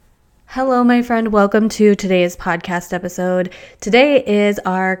Hello, my friend. Welcome to today's podcast episode. Today is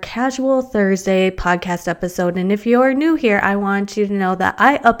our Casual Thursday podcast episode. And if you're new here, I want you to know that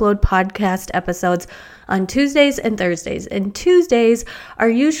I upload podcast episodes on Tuesdays and Thursdays. And Tuesdays are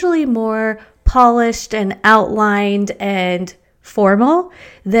usually more polished and outlined and formal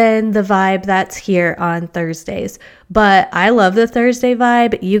than the vibe that's here on Thursdays. But I love the Thursday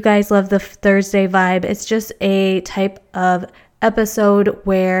vibe. You guys love the Thursday vibe. It's just a type of episode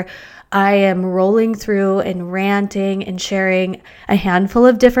where I am rolling through and ranting and sharing a handful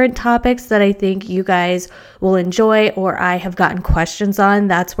of different topics that I think you guys will enjoy or I have gotten questions on.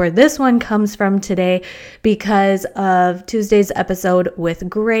 That's where this one comes from today because of Tuesday's episode with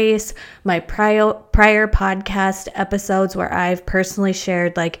Grace, my prior podcast episodes where I've personally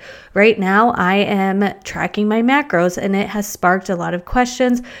shared, like right now I am tracking my macros and it has sparked a lot of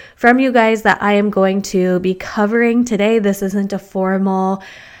questions from you guys that I am going to be covering today. This isn't a formal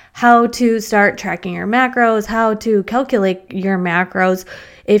how to start tracking your macros, how to calculate your macros.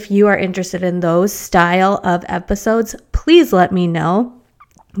 If you are interested in those style of episodes, please let me know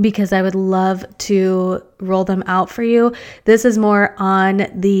because I would love to roll them out for you. This is more on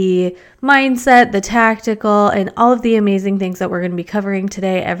the mindset, the tactical, and all of the amazing things that we're going to be covering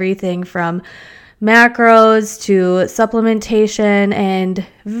today. Everything from macros to supplementation and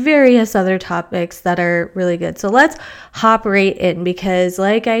various other topics that are really good. So let's hop right in because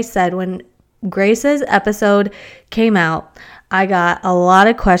like I said, when Grace's episode came out, I got a lot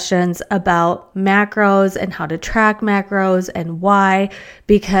of questions about macros and how to track macros and why,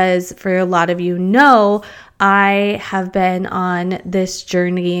 because for a lot of you know, I have been on this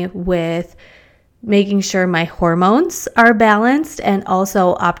journey with making sure my hormones are balanced and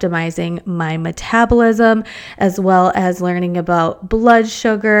also optimizing my metabolism, as well as learning about blood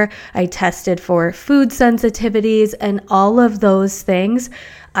sugar. I tested for food sensitivities and all of those things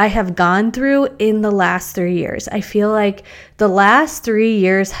I have gone through in the last 3 years. I feel like the last 3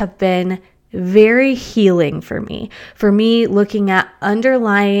 years have been very healing for me. For me, looking at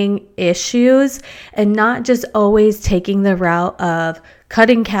underlying issues and not just always taking the route of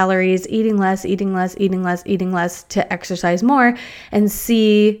cutting calories, eating less to exercise more and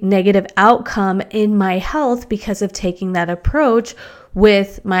see negative outcome in my health because of taking that approach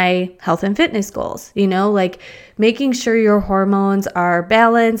with my health and fitness goals. You know, like making sure your hormones are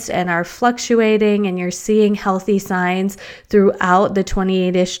balanced and are fluctuating and you're seeing healthy signs throughout the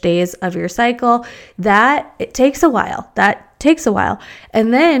 28-ish days of your cycle. It takes a while.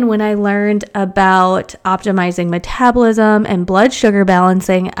 And then when I learned about optimizing metabolism and blood sugar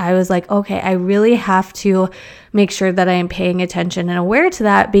balancing, I was like, okay, I really have to make sure that I am paying attention and aware to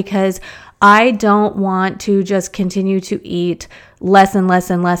that because I don't want to just continue to eat less and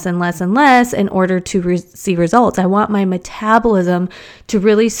less in order to see results. I want my metabolism to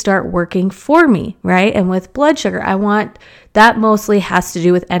really start working for me, right? And with blood sugar, that mostly has to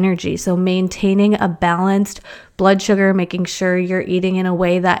do with energy. So maintaining a balanced blood sugar, making sure you're eating in a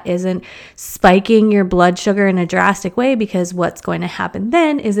way that isn't spiking your blood sugar in a drastic way, because what's going to happen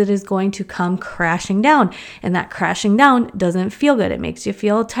then is it is going to come crashing down. And that crashing down doesn't feel good. It makes you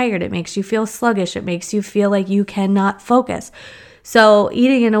feel tired. It makes you feel sluggish. It makes you feel like you cannot focus. So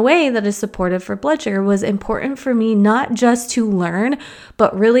eating in a way that is supportive for blood sugar was important for me, not just to learn,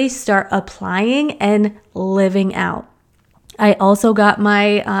 but really start applying and living out. I also got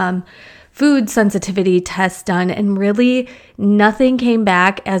my food sensitivity test done and really nothing came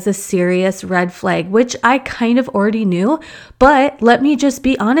back as a serious red flag, which I kind of already knew. But let me just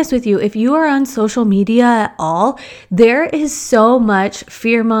be honest with you. If you are on social media at all, there is so much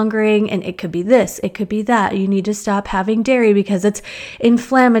fear mongering and it could be this, it could be that. You need to stop having dairy because it's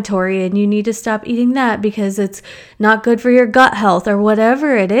inflammatory and you need to stop eating that because it's not good for your gut health or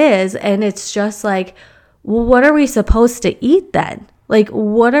whatever it is. And it's just like, well, what are we supposed to eat then?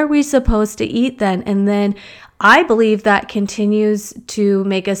 And then I believe that continues to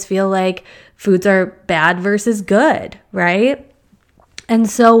make us feel like foods are bad versus good, right? And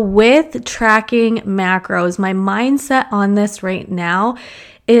so with tracking macros, my mindset on this right now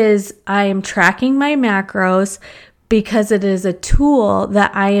is I am tracking my macros because it is a tool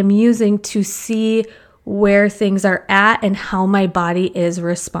that I am using to see where things are at and how my body is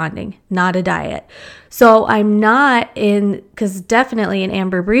responding, not a diet. So I'm not because definitely in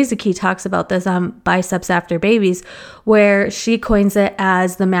Amber Brueseke talks about this on Biceps After Babies, where she coins it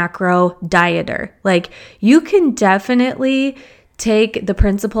as the macro dieter. Like you can definitely take the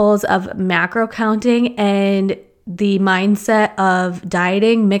principles of macro counting and the mindset of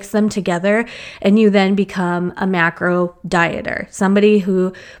dieting, mix them together, and you then become a macro dieter. Somebody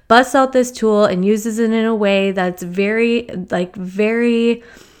who busts out this tool and uses it in a way that's very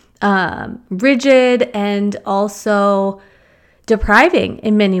rigid and also depriving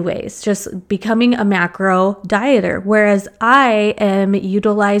in many ways, just becoming a macro dieter. Whereas I am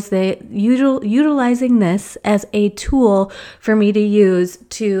utilizing this as a tool for me to use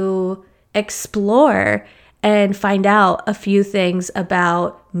to explore and find out a few things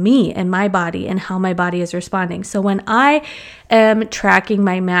about me and my body and how my body is responding. So when I am tracking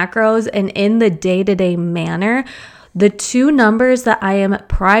my macros and in the day-to-day manner, the two numbers that I am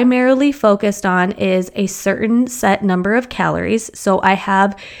primarily focused on is a certain set number of calories. So I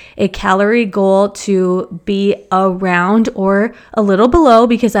have a calorie goal to be around or a little below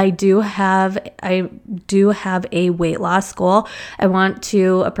because I do have a weight loss goal. I want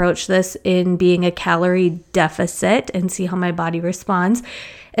to approach this in being a calorie deficit and see how my body responds.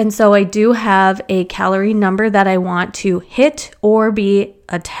 And so I do have a calorie number that I want to hit or be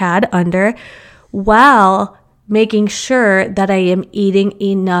a tad under, while making sure that I am eating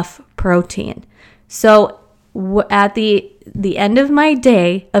enough protein. So at the end of my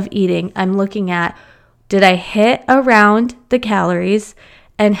day of eating, I'm looking at, did I hit around the calories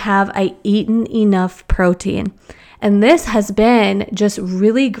and have I eaten enough protein? And this has been just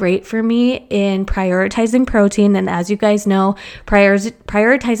really great for me in prioritizing protein. And as you guys know,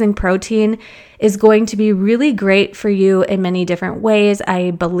 prioritizing protein is going to be really great for you in many different ways.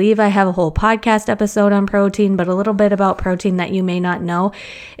 I believe I have a whole podcast episode on protein, but a little bit about protein that you may not know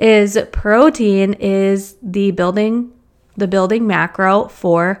is protein is the building macro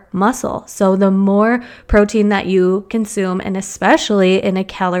for muscle. So the more protein that you consume, and especially in a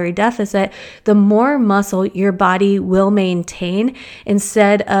calorie deficit, the more muscle your body will maintain.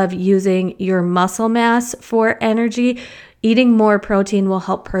 Instead of using your muscle mass for energy, eating more protein will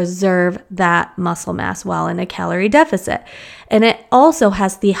help preserve that muscle mass while in a calorie deficit. And it also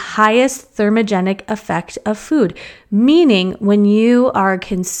has the highest thermogenic effect of food, meaning when you are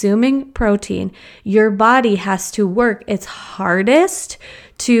consuming protein, your body has to work its hardest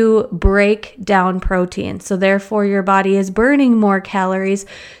to break down protein. So therefore, your body is burning more calories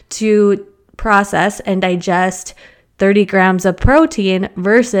to process and digest 30 grams of protein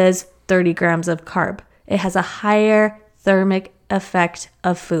versus 30 grams of carb. It has a higher thermic effect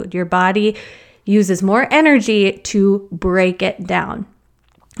of food. Your body uses more energy to break it down.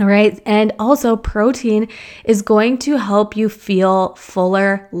 All right. And also, protein is going to help you feel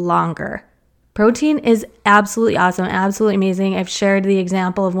fuller longer. Protein is absolutely awesome, absolutely amazing. I've shared the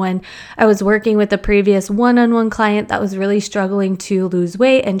example of when I was working with a previous one-on-one client that was really struggling to lose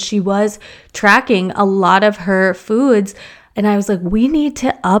weight, and she was tracking a lot of her foods. And I was like, we need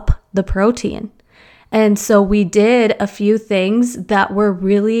to up the protein. And so we did a few things that were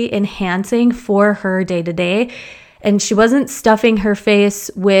really enhancing for her day to day. And she wasn't stuffing her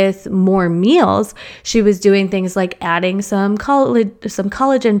face with more meals. She was doing things like adding some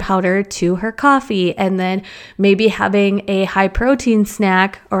collagen powder to her coffee, and then maybe having a high protein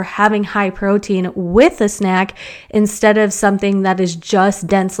snack or having high protein with a snack instead of something that is just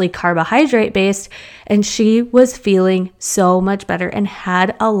densely carbohydrate based. And she was feeling so much better and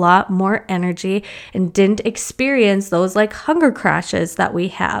had a lot more energy and didn't experience those like hunger crashes that we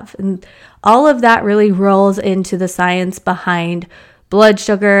have. And all of that really rolls into the science behind blood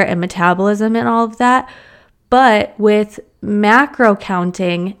sugar and metabolism and all of that. But with macro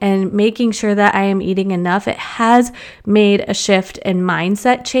counting and making sure that I am eating enough, it has made a shift in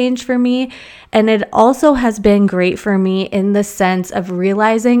mindset change for me. And it also has been great for me in the sense of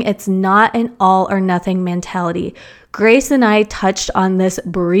realizing it's not an all or nothing mentality. Grace and I touched on this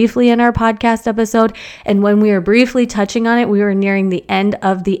briefly in our podcast episode. And when we were briefly touching on it, we were nearing the end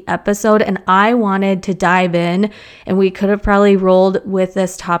of the episode and I wanted to dive in, and we could have probably rolled with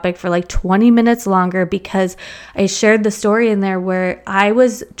this topic for like 20 minutes longer because I shared the story in there where I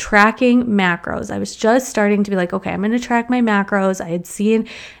was tracking macros. I was just starting to be like, okay, I'm going to track my macros. I had seen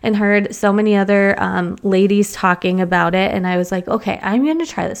and heard so many other ladies talking about it. And I was like, okay, I'm going to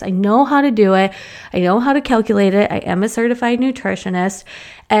try this. I know how to do it. I know how to calculate it. I am a certified nutritionist,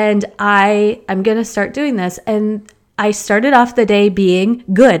 and I'm going to start doing this. And I started off the day being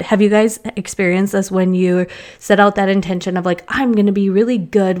good. Have you guys experienced this when you set out that intention of like, I'm going to be really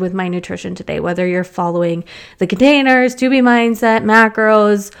good with my nutrition today, whether you're following the containers, 2B mindset,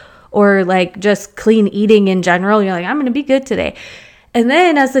 macros, or like just clean eating in general? You're like, I'm going to be good today. And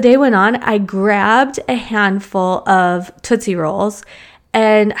then as the day went on, I grabbed a handful of Tootsie Rolls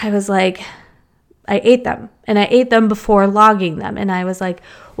and I was like, I ate them, and I ate them before logging them. And I was like,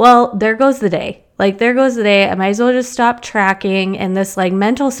 well, there goes the day. Like, there goes the day. I might as well just stop tracking. And this like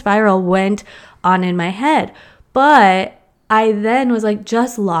mental spiral went on in my head. But I then was like,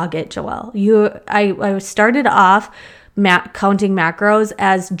 just log it, Joelle. I started off counting macros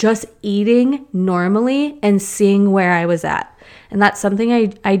as just eating normally and seeing where I was at. And that's something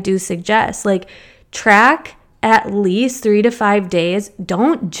I do suggest. Like, track at least 3 to 5 days.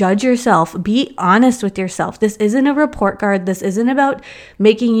 Don't judge yourself. Be honest with yourself. This isn't a report card. This isn't about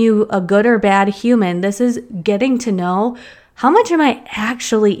making you a good or bad human. This is getting to know, how much am I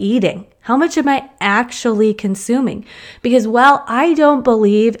actually eating? How much am I actually consuming? Because while I don't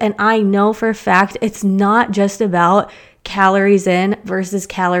believe, and I know for a fact, it's not just about calories in versus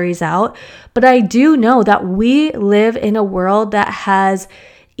calories out, but I do know that we live in a world that has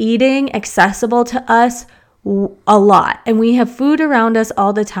eating accessible to us a lot, and we have food around us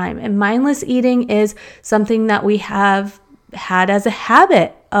all the time, and mindless eating is something that we have had as a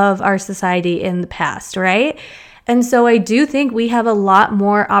habit of our society in the past, right? And so I do think we have a lot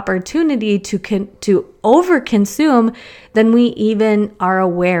more opportunity to overconsume than we even are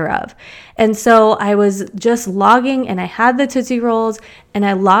aware of. And so I was just logging, and I had the Tootsie Rolls, and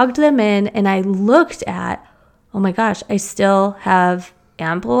I logged them in, and I looked at, oh my gosh, I still have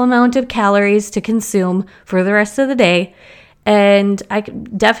ample amount of calories to consume for the rest of the day, and I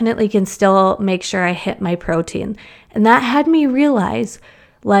definitely can still make sure I hit my protein. And that had me realize,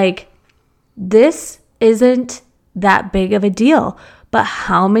 like, this isn't that big of a deal. But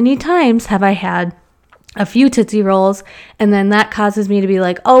how many times have I had a few Tootsie Rolls, and then that causes me to be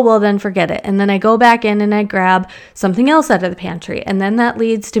like, oh, well, then forget it. And then I go back in and I grab something else out of the pantry. And then that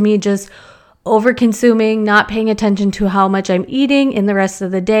leads to me just over consuming, not paying attention to how much I'm eating in the rest of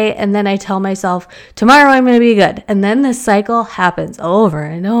the day. And then I tell myself, tomorrow I'm going to be good. And then this cycle happens over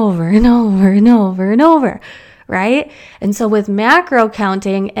and over and over and over and over, right? And so with macro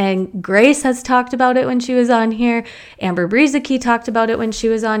counting, and Grace has talked about it when she was on here, Amber Brueseke talked about it when she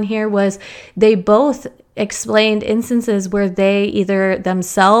was on here, was they both explained instances where they either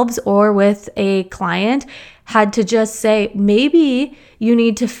themselves or with a client had to just say, maybe you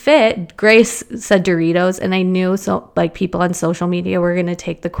need to fit. Grace said Doritos, and I knew, so like, people on social media were going to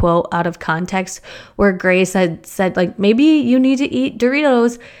take the quote out of context, where Grace had said, like, maybe you need to eat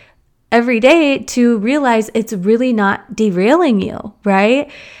Doritos every day to realize it's really not derailing you, right?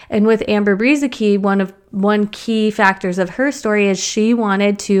 And with Amber Brueseke, one key factors of her story is she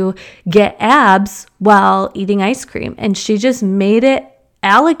wanted to get abs while eating ice cream, and she just made it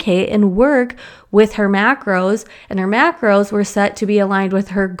allocate and work with her macros, and her macros were set to be aligned with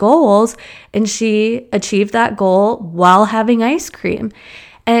her goals, and she achieved that goal while having ice cream.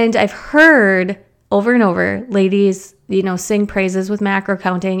 And I've heard over and over ladies, sing praises with macro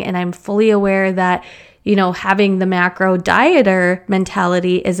counting, and I'm fully aware that, having the macro dieter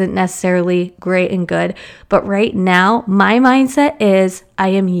mentality isn't necessarily great and good. But right now, my mindset is I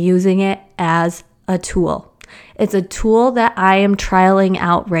am using it as a tool. It's a tool that I am trialing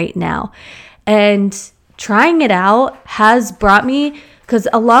out right now. And trying it out has brought me, because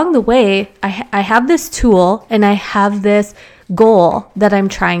along the way, I have this tool and I have this goal that I'm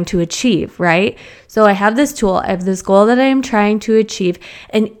trying to achieve, right? So I have this tool, I have this goal that I am trying to achieve.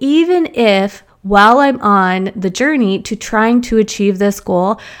 And even if while I'm on the journey to trying to achieve this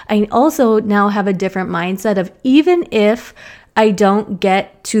goal, I also now have a different mindset of, even if I don't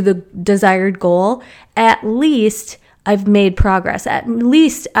get to the desired goal, at least I've made progress. At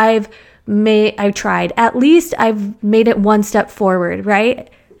least I've tried. At least I've made it one step forward, right?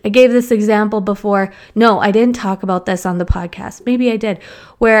 I gave this example before. No, I didn't talk about this on the podcast. Maybe I did,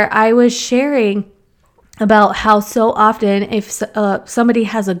 where I was sharing about how so often if somebody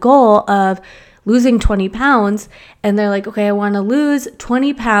has a goal of losing 20 pounds and they're like, okay, I want to lose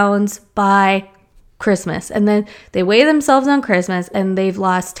 20 pounds by Christmas. And then they weigh themselves on Christmas and they've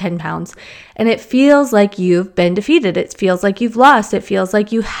lost 10 pounds. And it feels like you've been defeated. It feels like you've lost. It feels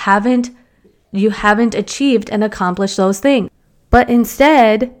like you haven't achieved and accomplished those things. But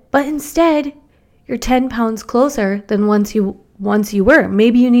instead, you're 10 pounds closer than once you were.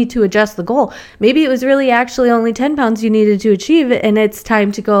 Maybe you need to adjust the goal. Maybe it was really actually only 10 pounds you needed to achieve, and it's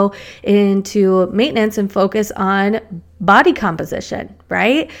time to go into maintenance and focus on body composition,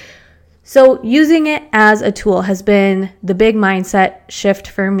 right? So using it as a tool has been the big mindset shift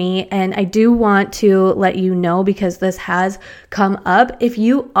for me. And I do want to let you know, because this has come up, if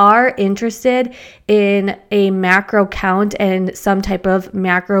you are interested in a macro count and some type of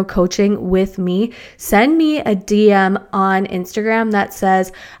macro coaching with me, send me a DM on Instagram that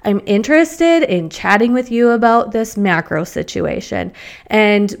says, I'm interested in chatting with you about this macro situation.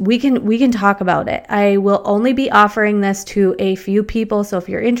 And we can talk about it. I will only be offering this to a few people. So if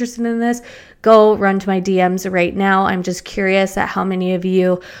you're interested in this, go run to my DMs right now. I'm just curious at how many of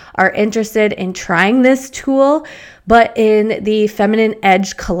you are interested in trying this tool. But in the Feminine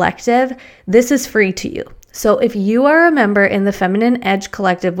Edge Collective, this is free to you. So if you are a member in the Feminine Edge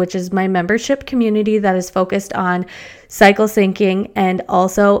Collective, which is my membership community that is focused on cycle syncing and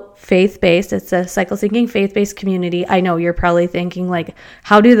also faith-based, it's a cycle syncing faith-based community. I know you're probably thinking like,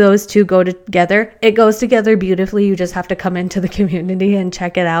 how do those two go together? It goes together beautifully. You just have to come into the community and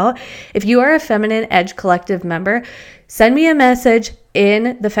check it out. If you are a Feminine Edge Collective member, send me a message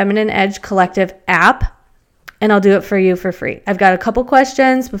in the Feminine Edge Collective app, and I'll do it for you for free. I've got a couple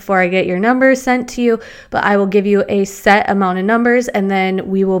questions before I get your numbers sent to you, but I will give you a set amount of numbers, and then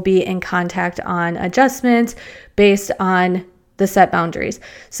we will be in contact on adjustments based on the set boundaries.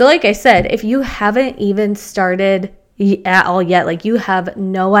 So like I said, if you haven't even started at all yet, like you have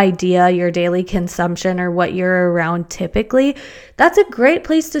no idea your daily consumption or what you're around typically, that's a great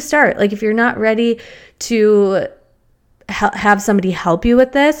place to start. Like if you're not ready to have somebody help you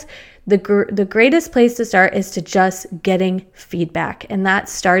with this, the greatest place to start is to just getting feedback. And that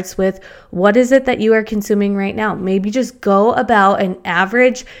starts with, what is it that you are consuming right now? Maybe just go about an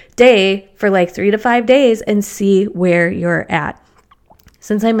average day for like 3 to 5 days and see where you're at.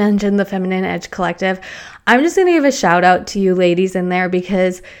 Since I mentioned the Feminine Edge Collective, I'm just going to give a shout out to you ladies in there,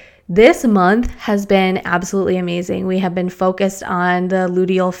 because this month has been absolutely amazing. We have been focused on the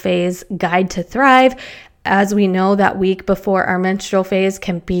luteal phase guide to thrive. As we know, that week before our menstrual phase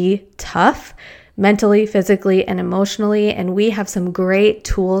can be tough mentally, physically, and emotionally. And we have some great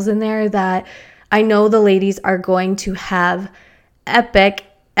tools in there that I know the ladies are going to have epic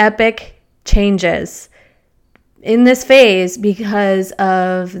changes in this phase because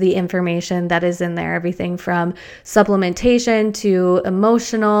of the information that is in there. Everything from supplementation to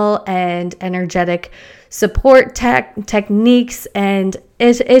emotional and energetic support techniques, and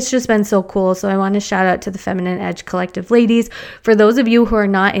it's just been so cool. So I want to shout out to the Feminine Edge Collective ladies. For those of you who are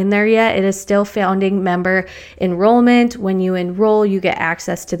not in there yet, it is still founding member enrollment. When you enroll, you get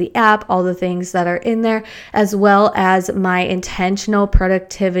access to the app, all the things that are in there, as well as my intentional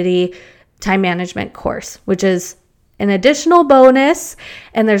productivity time management course, which is an additional bonus.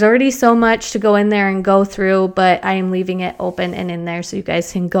 And there's already so much to go in there and go through, but I am leaving it open and in there so you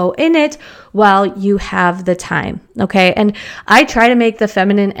guys can go in it while you have the time. Okay. And I try to make the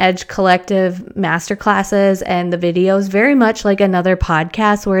Feminine Edge Collective masterclasses and the videos very much like another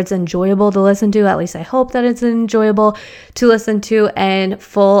podcast, where it's enjoyable to listen to. At least I hope that it's enjoyable to listen to and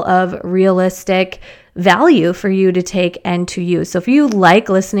full of realistic value for you to take and to use. So if you like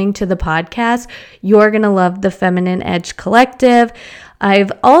listening to the podcast, you're going to love the Feminine Edge Collective.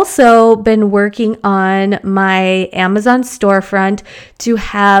 I've also been working on my Amazon storefront to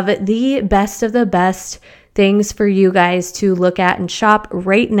have the best of the best things for you guys to look at and shop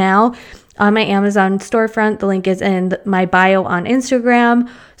right now on my Amazon storefront. The link is in my bio on Instagram.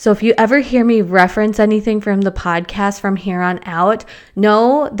 So if you ever hear me reference anything from the podcast from here on out,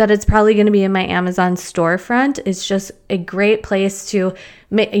 know that it's probably going to be in my Amazon storefront. It's just a great place to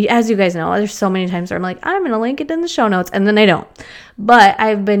make, as you guys know, there's so many times where I'm like, I'm going to link it in the show notes, and then I don't. But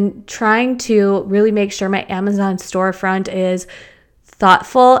I've been trying to really make sure my Amazon storefront is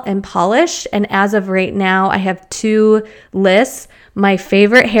thoughtful and polished. And as of right now, I have 2 lists. My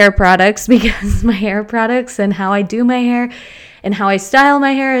favorite hair products, because my hair products and how I do my hair and how I style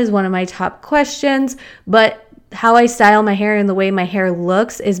my hair is one of my top questions. But how I style my hair and the way my hair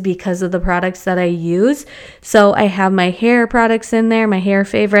looks is because of the products that I use. So I have my hair products in there, my hair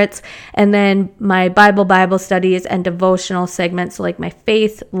favorites, and then my Bible studies and devotional segments. So like my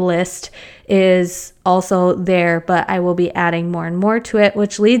faith list is also there, but I will be adding more and more to it,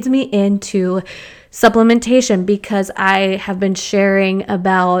 which leads me into supplementation, because I have been sharing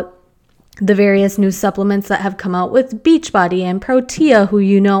about the various new supplements that have come out with Beachbody and Protea, who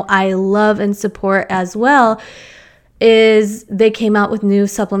you know I love and support as well. Is they came out with new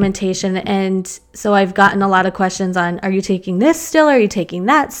supplementation, and so I've gotten a lot of questions on, are you taking this still? Are you taking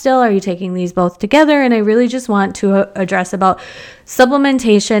that still? Are you taking these both together? And I really just want to address about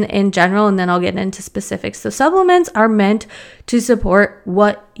supplementation in general, and then I'll get into specifics. So supplements are meant to support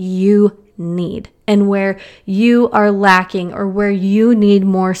what you need and where you are lacking or where you need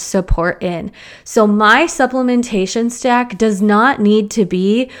more support in. So my supplementation stack does not need to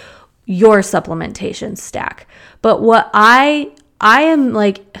be your supplementation stack. But what I am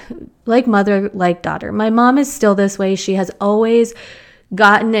like mother, like daughter. My mom is still this way. She has always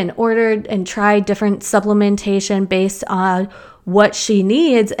gotten and ordered and tried different supplementation based on what she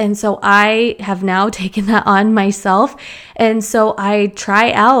needs. And so I have now taken that on myself. And so I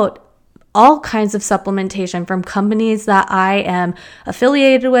try out all kinds of supplementation from companies that I am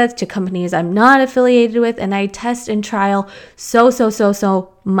affiliated with to companies I'm not affiliated with. And I test and trial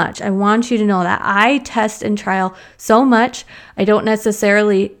so much. I want you to know that I test and trial so much. I don't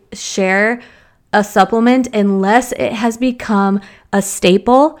necessarily share a supplement unless it has become a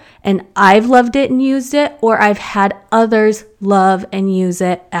staple and I've loved it and used it, or I've had others love and use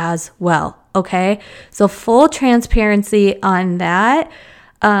it as well. Okay. So full transparency on that.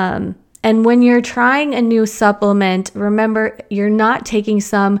 And when you're trying a new supplement, remember, you're not taking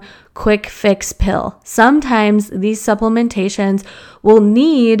some quick fix pill. Sometimes these supplementations will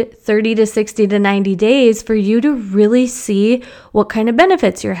need 30 to 60 to 90 days for you to really see what kind of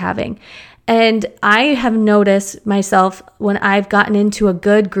benefits you're having. And I have noticed myself when I've gotten into a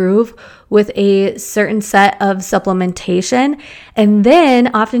good groove with a certain set of supplementation. And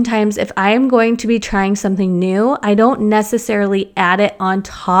then oftentimes, if I am going to be trying something new, I don't necessarily add it on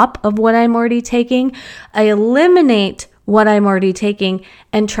top of what I'm already taking. I eliminate what I'm already taking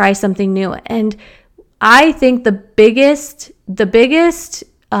and try something new. And I think the biggest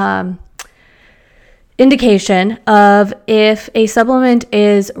indication of if a supplement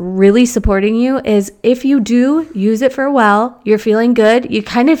is really supporting you is if you do use it for a while, you're feeling good, you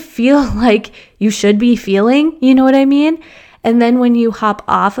kind of feel like you should be feeling, you know what I mean? And then when you hop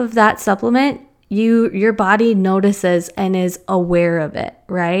off of that supplement, your body notices and is aware of it,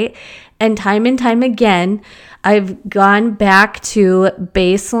 right? And time again, I've gone back to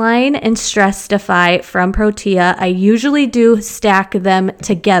Baseline and Stressify from Protea. I usually do stack them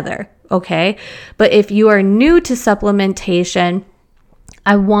together. Okay. But if you are new to supplementation,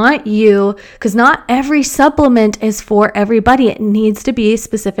 I want you, because not every supplement is for everybody. It needs to be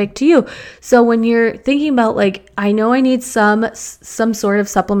specific to you. So when you're thinking about like, I know I need some sort of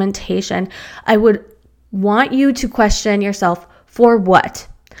supplementation, I would want you to question yourself, for what?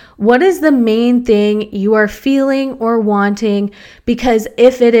 What is the main thing you are feeling or wanting? Because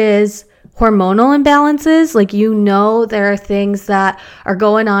if it is hormonal imbalances, like there are things that are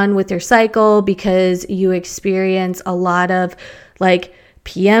going on with your cycle because you experience a lot of like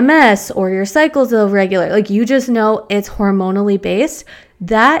PMS or your cycle's irregular, like you just know it's hormonally based,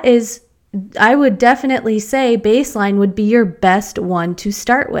 I would definitely say Baseline would be your best one to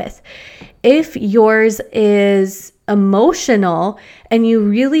start with. If yours is emotional and you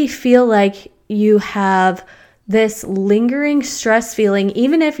really feel like you have this lingering stress feeling,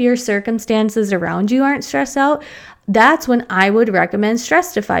 even if your circumstances around you aren't stressed out, that's when I would recommend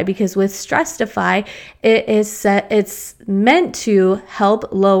Stressify, because with Stressify, it's meant to help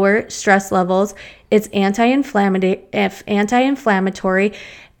lower stress levels. It's anti-inflammatory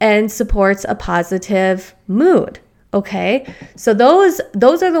and supports a positive mood. Okay, so those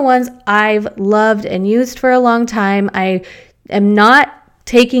are the ones I've loved and used for a long time. I am not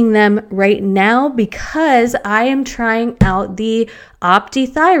taking them right now because I am trying out the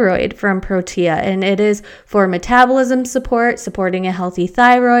OptiThyroid from Protea, and it is for metabolism support, supporting a healthy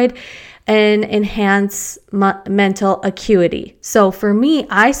thyroid, and enhance mental acuity. So for me,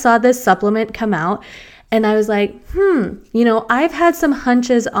 I saw this supplement come out and I was like, I've had some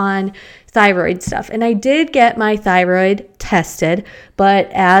hunches on thyroid stuff. And I did get my thyroid tested, but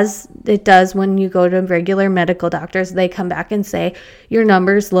as it does when you go to regular medical doctors, they come back and say, your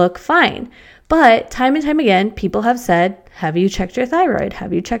numbers look fine. But time and time again, people have said, have you checked your thyroid?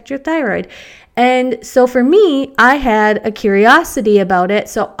 Have you checked your thyroid? And so for me, I had a curiosity about it.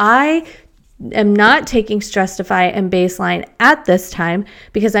 So I am not taking Stressify and Baseline at this time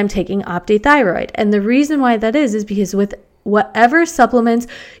because I'm taking OptiThyroid. And the reason why that is because with whatever supplements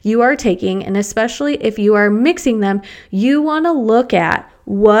you are taking, and especially if you are mixing them, you want to look at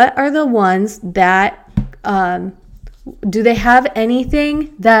what are the ones that do they have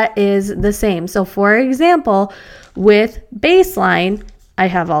anything that is the same. So for example, with Baseline, I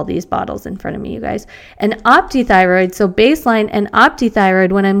have all these bottles in front of me, you guys, and OptiThyroid. So Baseline and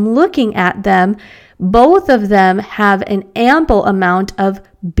OptiThyroid, when I'm looking at them, both of them have an ample amount of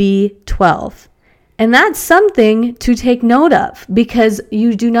B12. And that's something to take note of, because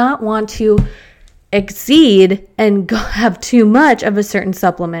you do not want to exceed and have too much of a certain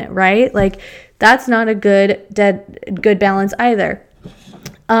supplement, right? Like that's not a good balance either.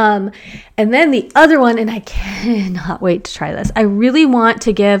 And then the other one, and I cannot wait to try this. I really want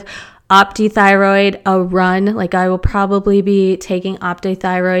to give OptiThyroid a run. Like I will probably be taking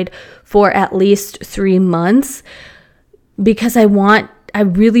OptiThyroid for at least 3 months because I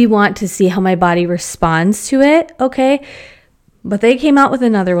really want to see how my body responds to it. Okay. But they came out with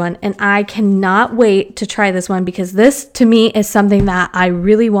another one and I cannot wait to try this one because this to me is something that I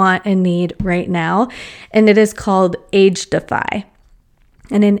really want and need right now. And it is called Age Defy.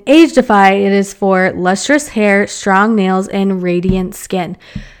 And in Age Defy, it is for lustrous hair, strong nails, and radiant skin.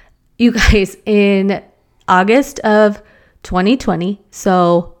 You guys, in August of 2020,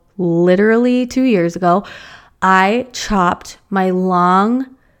 so literally 2 years ago, I chopped my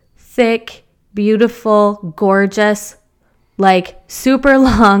long, thick beautiful, gorgeous, like super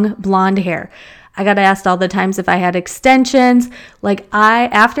long blonde hair. I got asked all the times if I had extensions. Like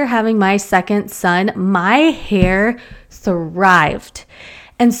after having my second son, my hair thrived.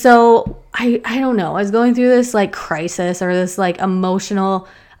 And so I don't know, I was going through this like crisis or this like emotional,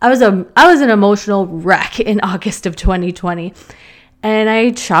 I was an emotional wreck in August of 2020. And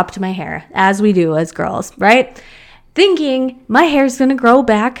I chopped my hair, as we do as girls, right? Thinking my hair is going to grow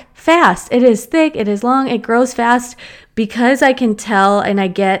back fast. It is thick, it is long, it grows fast because I can tell, and I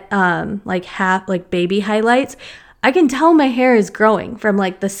get like baby highlights. I can tell my hair is growing from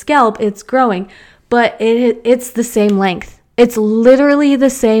like the scalp, it's growing, but it's the same length. It's literally the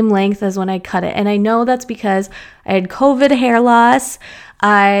same length as when I cut it. And I know that's because I had COVID hair loss.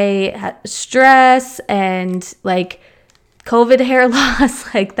 I had stress and like COVID hair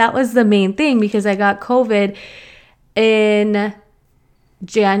loss. Like that was the main thing because I got COVID in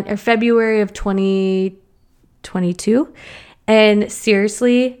February of 2022. And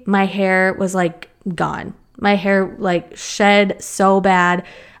seriously, my hair was like gone. My hair like shed so bad.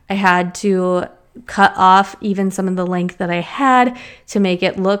 I had to cut off even some of the length that I had to make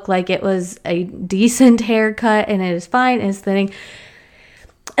it look like it was a decent haircut, and it is fine, it's thinning.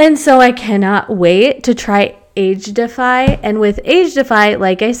 And so I cannot wait to try Age Defy. And with Age Defy,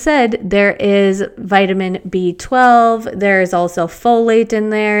 like I said, there is vitamin B12, there is also folate in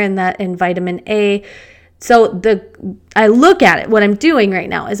there, and vitamin A. So I look at it, what I'm doing right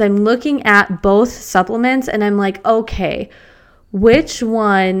now is I'm looking at both supplements and I'm like, okay, which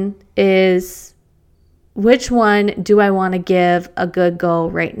one do I want to give a good go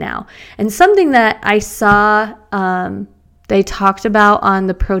right now? And something that I saw they talked about on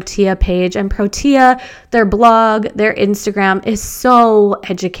the Protea page, and Protea, their blog, their Instagram is so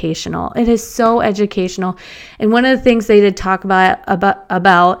educational. It is so educational. And one of the things they did talk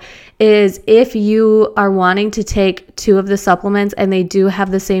about is if you are wanting to take 2 of the supplements and they do have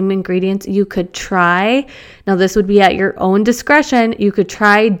the same ingredients, you could try. Now, this would be at your own discretion. You could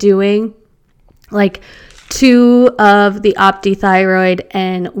try doing like 2 of the OptiThyroid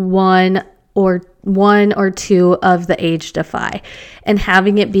and one or 2 of the Age Defy, and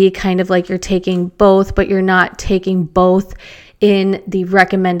having it be kind of like you're taking both, but you're not taking both in the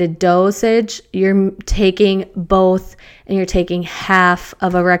recommended dosage. You're taking both and you're taking half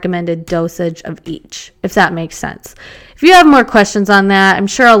of a recommended dosage of each, if that makes sense. If you have more questions on that, I'm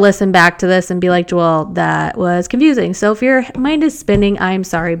sure I'll listen back to this and be like, well, that was confusing. So if your mind is spinning, I'm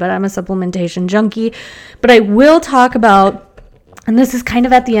sorry, but I'm a supplementation junkie. But I will talk about, and this is kind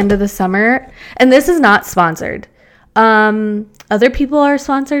of at the end of the summer, and this is not sponsored. Other people are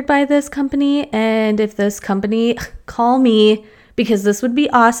sponsored by this company, and if this company, call me, because this would be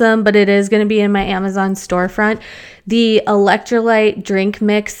awesome, but it is going to be in my Amazon storefront. The electrolyte drink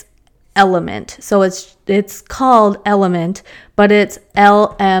mix Element. So it's called Element, but it's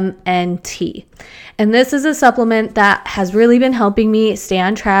LMNT. And this is a supplement that has really been helping me stay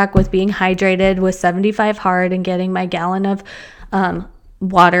on track with being hydrated with 75 hard and getting my gallon of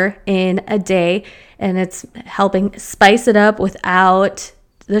water in a day. And it's helping spice it up without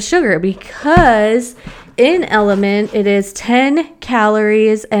the sugar, because in Element it is 10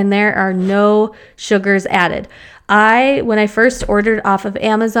 calories and there are no sugars added. When I first ordered off of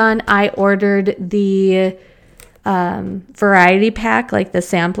Amazon, I ordered the variety pack, like the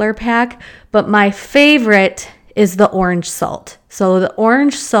sampler pack, but my favorite is the orange salt. So the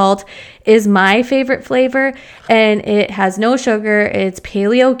orange salt is my favorite flavor, and it has no sugar. It's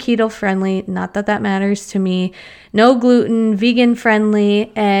paleo keto friendly. Not that that matters to me. No gluten, vegan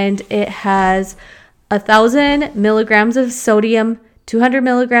friendly, and it has 1,000 milligrams of sodium, 200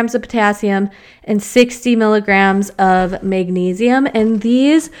 milligrams of potassium, and 60 milligrams of magnesium. And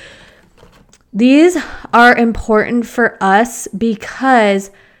these are important for us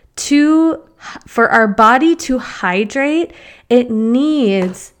because for our body to hydrate, it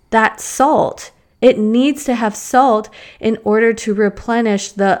needs that salt. It needs to have salt in order to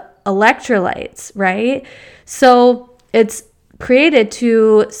replenish the electrolytes, right? So it's created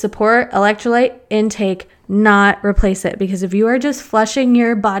to support electrolyte intake, not replace it. Because if you are just flushing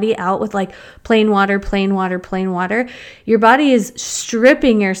your body out with like plain water, your body is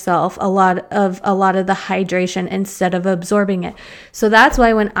stripping yourself a lot of the hydration instead of absorbing it. So that's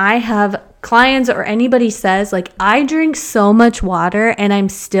why when I have clients or anybody says like, I drink so much water and I'm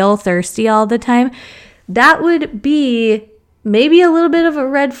still thirsty all the time, that would be maybe a little bit of a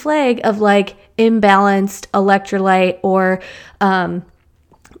red flag of like imbalanced electrolyte or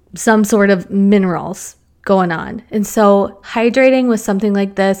some sort of minerals going on. And so hydrating with something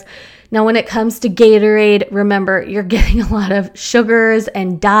like this Now, when it comes to Gatorade, remember, you're getting a lot of sugars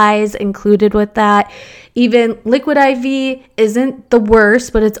and dyes included with that. Even Liquid IV isn't the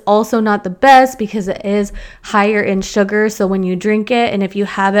worst, but it's also not the best because it is higher in sugar. So when you drink it, and if you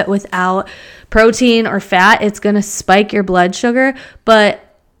have it without protein or fat, it's going to spike your blood sugar. But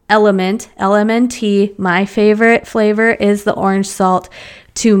Element, LMNT, my favorite flavor is the orange salt.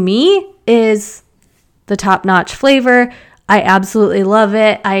 To me, is the top-notch flavor. I absolutely love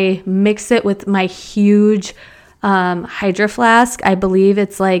it. I mix it with my huge Hydro Flask. I believe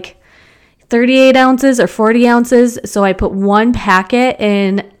it's like 38 ounces or 40 ounces. So I put one packet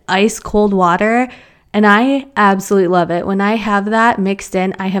in ice cold water, and I absolutely love it. When I have that mixed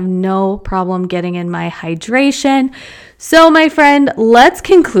in, I have no problem getting in my hydration. So my friend, let's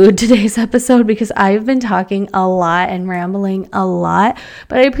conclude today's episode because I've been talking a lot and rambling a lot,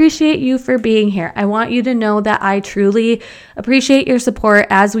 but I appreciate you for being here. I want you to know that I truly appreciate your support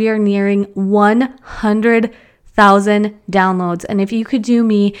as we are nearing 100,000 downloads. And if you could do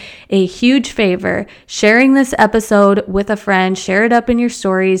me a huge favor, sharing this episode with a friend, share it up in your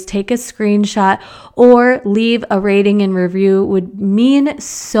stories, take a screenshot, or leave a rating and review would mean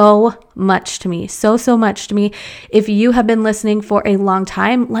so much to me. So much to me. If you have been listening for a long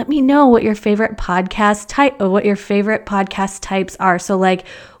time, let me know what your favorite podcast types are. So like,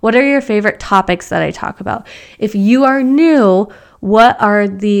 what are your favorite topics that I talk about? If you are new,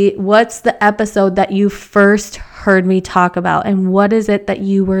 what's the episode that you first heard me talk about, and what is it that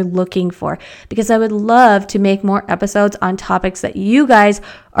you were looking for? Because I would love to make more episodes on topics that you guys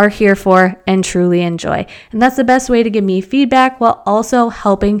are here for and truly enjoy. And that's the best way to give me feedback while also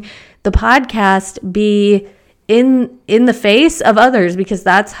helping the podcast be in the face of others, because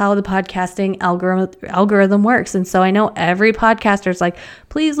that's how the podcasting algorithm works. And so I know every podcaster is like,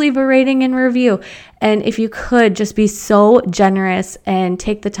 please leave a rating and review. And if you could just be so generous and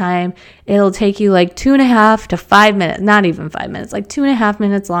take the time, it'll take you like 2.5 to 5 minutes, not even 5 minutes, like 2.5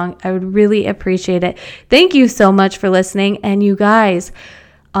 minutes long. I would really appreciate it. Thank you so much for listening. And you guys,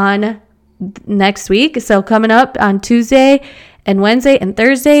 on next week, so coming up on Tuesday and Wednesday and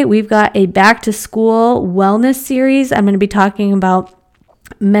Thursday, we've got a back to school wellness series. I'm going to be talking about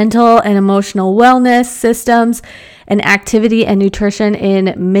mental and emotional wellness systems and activity and nutrition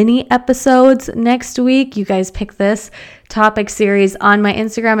in mini episodes next week. You guys pick this topic series on my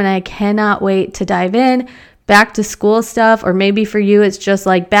Instagram, and I cannot wait to dive in. Back to school stuff, or maybe for you it's just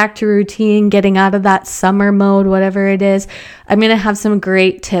like back to routine, getting out of that summer mode, whatever it is. I'm going to have some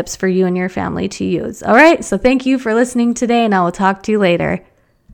great tips for you and your family to use. All right, so thank you for listening today, and I will talk to you later.